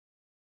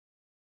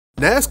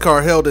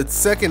NASCAR held its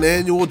second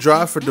annual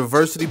Drive for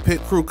Diversity Pit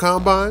Crew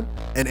Combine,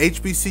 and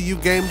HBCU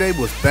Game Day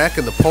was back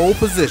in the pole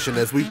position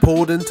as we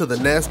pulled into the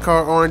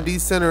NASCAR R&D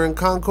Center in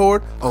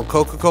Concord on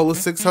Coca-Cola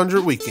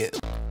 600 weekend.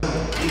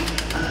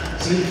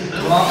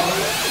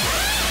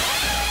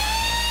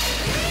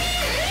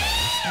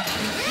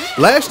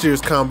 Last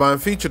year's Combine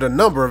featured a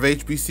number of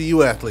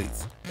HBCU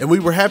athletes, and we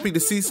were happy to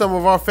see some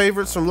of our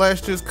favorites from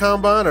last year's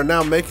Combine are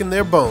now making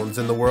their bones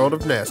in the world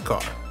of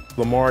NASCAR.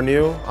 Lamar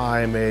Neal,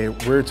 I am a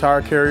rear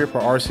tire carrier for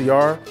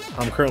RCR.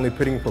 I'm currently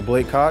pitting for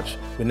Blake Koch,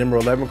 the number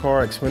 11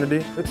 car,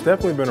 Xfinity. It's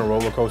definitely been a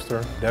roller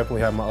coaster.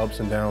 Definitely have my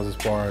ups and downs as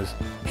far as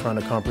trying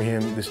to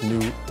comprehend this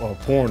new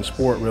foreign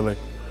sport, really.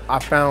 I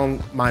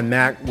found my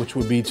knack, which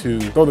would be to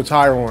throw the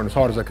tire on as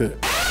hard as I could.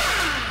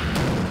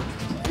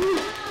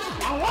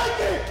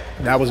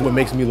 That was what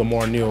makes me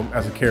Lamar Neal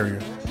as a carrier.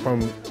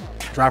 From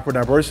Drive for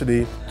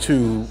Diversity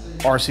to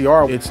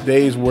RCR, it's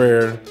days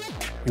where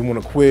you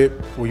want to quit,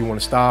 where you want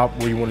to stop,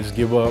 where you want to just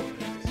give up,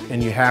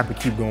 and you have to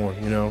keep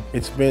going, you know.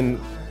 It's been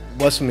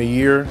less than a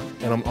year,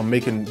 and I'm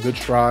making good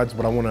strides,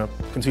 but I want to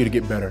continue to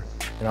get better.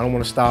 And I don't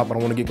want to stop, I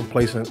don't want to get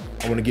complacent.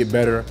 I want to get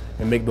better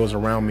and make those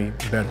around me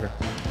better.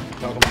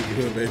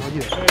 Good, baby. Oh,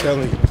 yeah.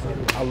 Telling you,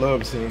 I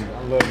love seeing it.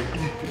 I love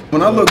it.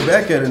 When I look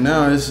back at it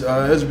now,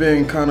 it's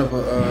been kind of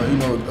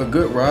a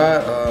good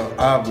ride.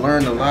 I've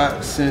learned a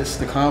lot since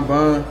the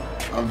Combine.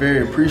 I'm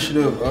very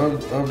appreciative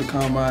of the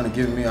Combine and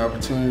giving me an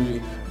opportunity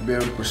to be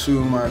able to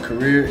pursue my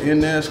career in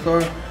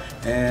NASCAR.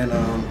 And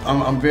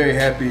I'm very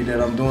happy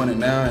that I'm doing it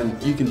now,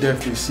 and you can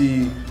definitely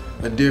see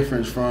a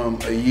difference from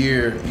a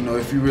year. You know,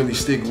 if you really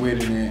stick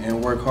with it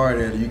and work hard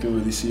at it, you can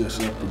really see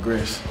yourself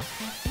progress.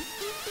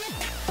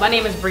 My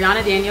name is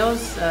Brianna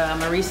Daniels.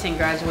 I'm a recent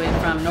graduate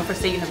from Norfolk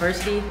State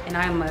University, and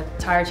I'm a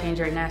tire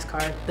changer in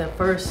NASCAR, the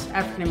first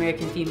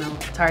African-American female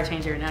tire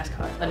changer in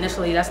NASCAR.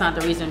 Initially, that's not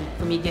the reason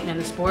for me getting in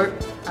the sport.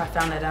 I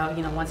found that out,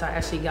 once I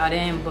actually got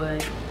in,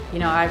 but,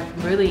 I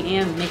really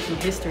am making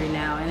history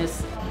now, and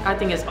I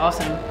think it's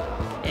awesome.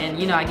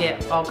 And, I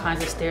get all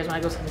kinds of stares when I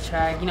go to the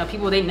track.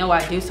 People, they know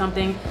I do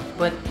something,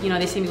 but,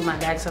 they see me with my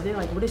bag stuff, they're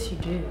like, what does she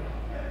do?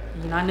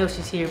 I know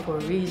she's here for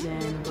a reason,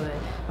 but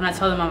when I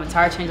tell them I'm a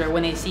tire changer,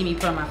 when they see me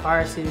put on my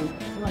fire suit,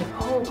 they're like,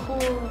 oh,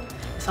 cool.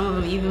 Some of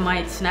them even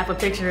might snap a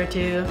picture or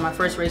two. My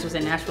first race was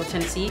in Nashville,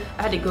 Tennessee.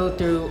 I had to go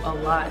through a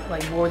lot,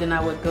 like more than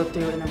I would go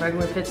through in a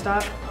regular pit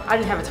stop. I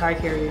didn't have a tire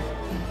carrier,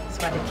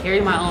 so I had to carry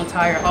my own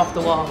tire off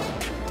the wall.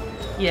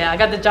 Yeah, I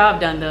got the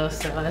job done though,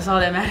 so that's all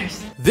that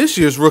matters. This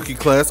year's rookie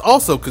class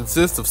also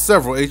consists of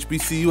several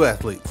HBCU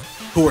athletes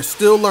who are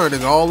still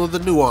learning all of the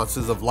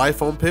nuances of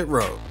life on pit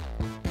road.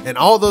 And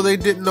although they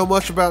didn't know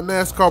much about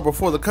NASCAR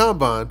before the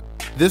Combine,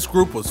 this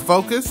group was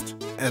focused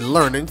and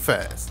learning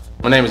fast.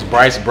 My name is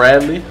Bryce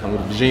Bradley. I'm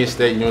with Virginia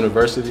State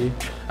University.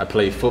 I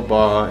played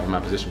football and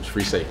my position was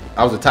free safety.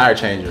 I was a tire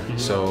changer,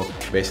 so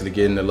basically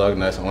getting the lug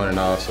nuts on and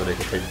off so they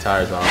could take the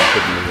tires off,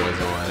 put the new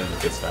ones on, and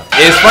the good stuff.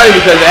 It's funny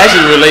because it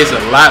actually relates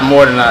a lot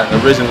more than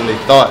I originally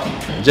thought.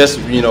 Just,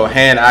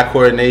 hand-eye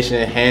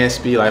coordination, hand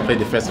speed. Like I play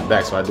defensive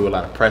back, so I do a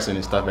lot of pressing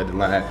and stuff at the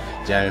line,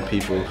 jamming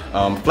people.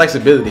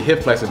 Flexibility, hip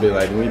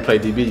flexibility. Like when you play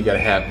DB, you gotta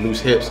have loose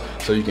hips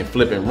so you can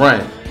flip and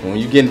run. And when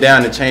you're getting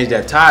down to change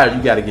that tire,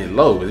 you gotta get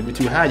low. If you're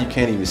too high, you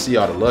can't even see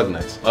all the lug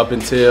nuts. Up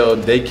until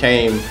they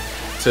came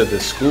to the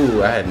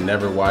school, I had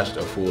never watched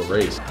a full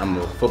race. I'm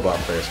a football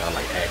player, so I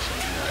like action,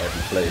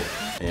 every play.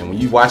 And when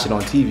you watch it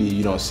on TV,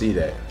 you don't see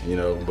that,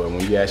 but when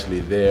you're actually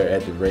there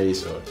at the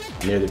race or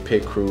near the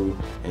pit crew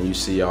and you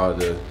see all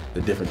the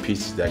different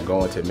pieces that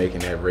go into making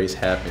that race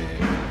happen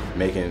and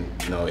making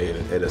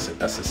it a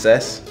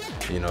success,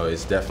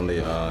 it's definitely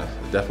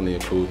a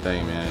cool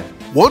thing, man.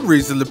 One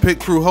reason the pit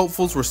crew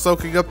hopefuls were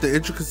soaking up the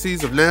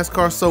intricacies of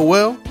NASCAR so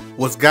well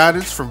was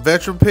guidance from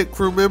veteran pit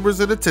crew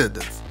members in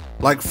attendance,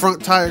 like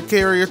front tire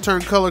carrier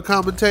turned color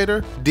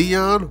commentator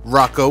Dion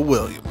Rocco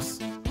Williams.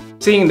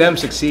 Seeing them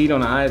succeed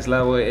on the highest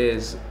level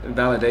is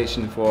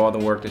validation for all the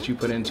work that you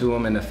put into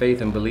them and the faith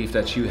and belief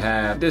that you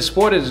have. This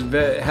sport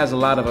has a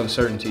lot of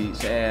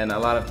uncertainties and a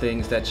lot of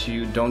things that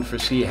you don't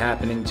foresee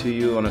happening to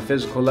you on a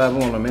physical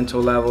level, on a mental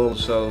level.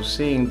 So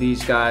seeing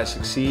these guys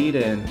succeed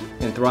and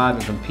thrive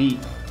and compete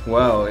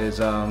well is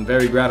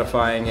very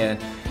gratifying,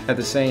 and at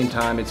the same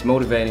time it's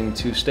motivating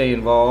to stay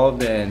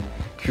involved and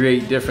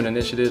create different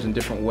initiatives and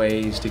different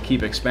ways to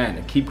keep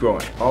expanding, keep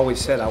growing. I always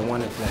said I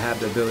wanted to have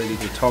the ability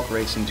to talk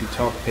racing, to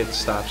talk pit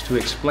stops, to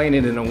explain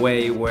it in a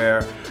way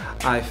where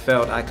I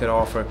felt I could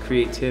offer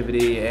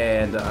creativity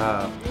and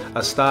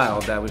a style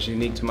that was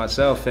unique to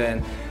myself.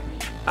 And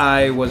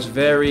I was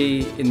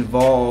very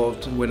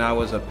involved when I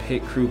was a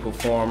pit crew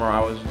performer.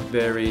 I was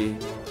very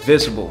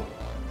visible,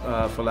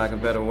 for lack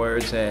of better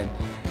words. And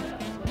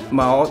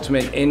my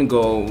ultimate end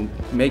goal,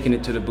 making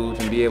it to the booth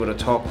and be able to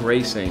talk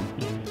racing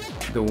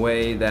the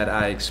way that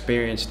I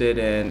experienced it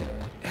and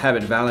have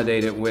it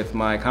validated with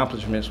my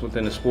accomplishments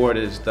within the sport,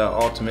 is the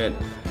ultimate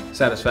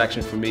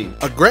satisfaction for me.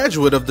 A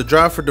graduate of the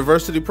Drive for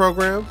Diversity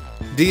program,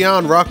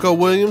 Dion Rocco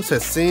Williams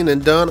has seen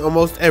and done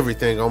almost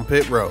everything on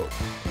pit road.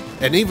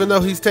 And even though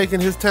he's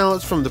taken his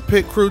talents from the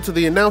pit crew to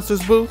the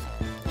announcer's booth,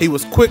 He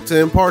was quick to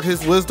impart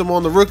his wisdom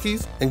on the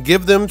rookies and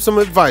give them some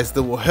advice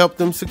that will help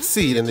them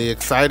succeed in the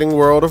exciting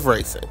world of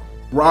racing.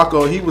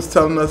 Rocco, he was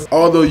telling us,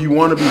 although you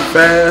want to be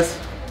fast,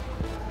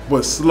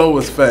 but slow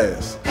is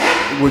fast,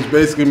 which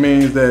basically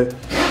means that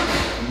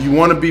you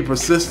want to be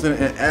persistent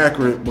and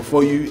accurate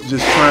before you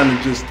just trying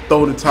to just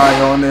throw the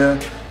tire on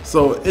there.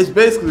 So it's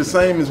basically the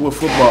same as with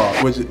football,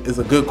 which is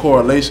a good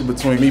correlation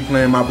between me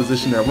playing my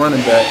position at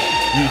running back.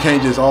 You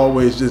can't just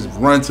always just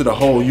run to the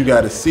hole. You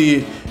got to see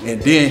it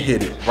and then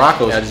hit it.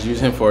 Rocco, I just use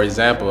him for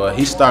example.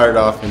 He started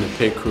off in the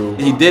pit crew.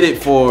 He did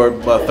it for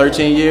about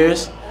 13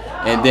 years.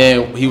 And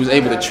then he was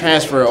able to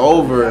transfer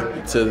over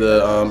to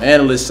the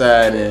analyst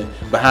side and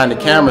behind the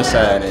camera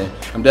side. And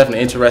I'm definitely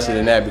interested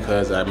in that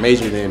because I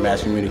majored in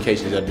mass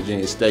communications at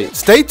Virginia State.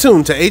 Stay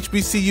tuned to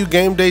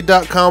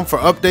HBCUGameDay.com for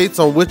updates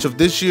on which of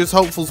this year's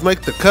hopefuls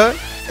make the cut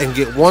and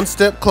get one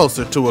step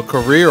closer to a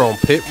career on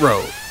pit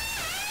road.